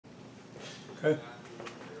Okay.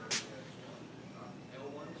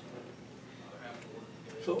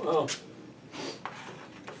 So,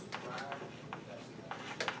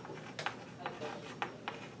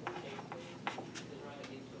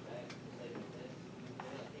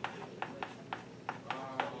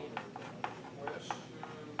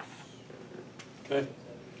 okay.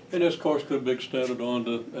 And this course could be extended on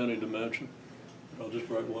to any dimension. I'll just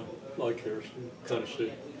write one like here so you kind of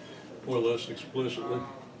see more or less explicitly.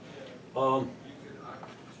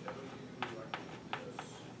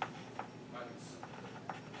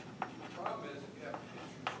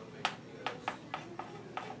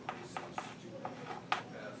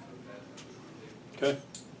 Okay.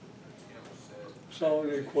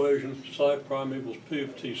 Solving the equation psi prime equals P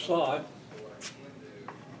of T psi.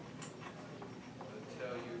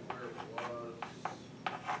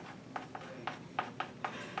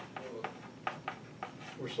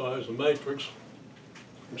 Where psi is a matrix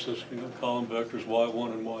consisting of column vectors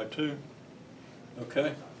y1 and y2.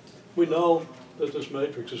 Okay. We know that this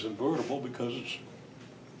matrix is invertible because its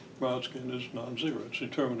Brodskin is non-zero. Its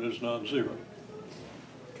determinant is non-zero.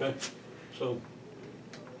 Okay. So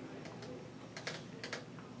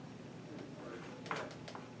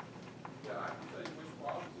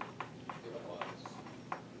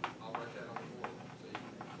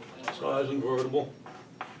psi is invertible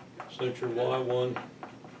since your y1,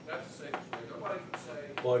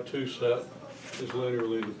 y2 set is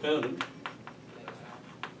linearly independent.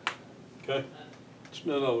 Okay?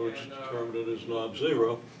 In other words, its determinant is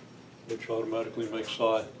non-zero, which automatically makes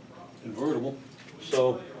psi invertible.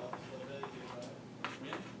 So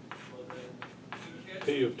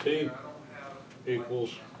P of T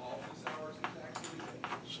equals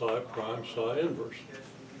psi prime psi inverse.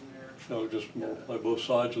 Now we just multiply both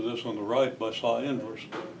sides of this on the right by psi inverse.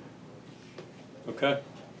 Okay?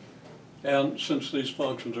 And since these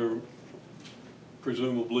functions are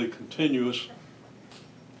presumably continuous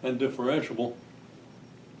and differentiable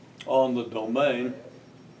on the domain,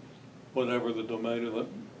 whatever the domain of the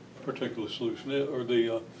particular solution is, or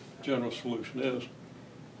the general solution is,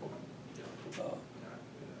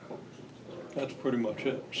 that's pretty much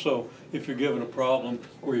it. So if you're given a problem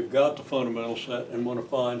where you've got the fundamental set and want to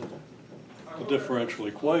find a differential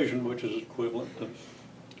equation, which is equivalent to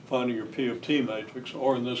finding your P of T matrix,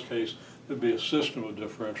 or in this case, it'd be a system of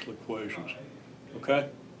differential equations, okay?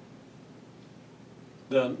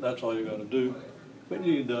 Then that's all you got to do. But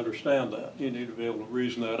you need to understand that. You need to be able to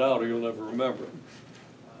reason that out or you'll never remember it.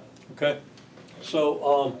 Okay?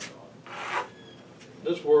 So,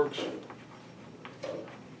 this works.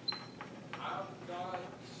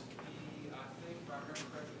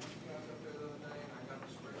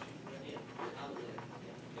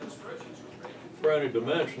 For any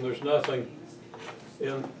dimension, there's nothing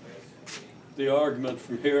in the argument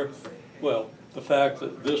from here. Well, the fact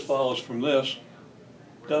that this follows from this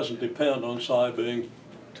doesn't depend on psi being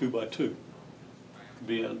 2 by 2,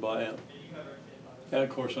 n by n. And of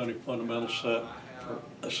course, any fundamental set for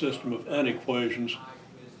a system of n equations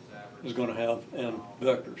is going to have n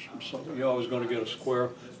vectors. So you're always going to get a square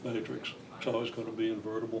matrix. It's always going to be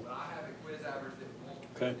invertible.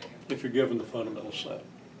 Okay, if you're given the fundamental set,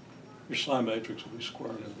 your psi matrix will be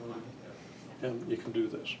square and invertible, and you can do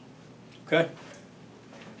this. Okay.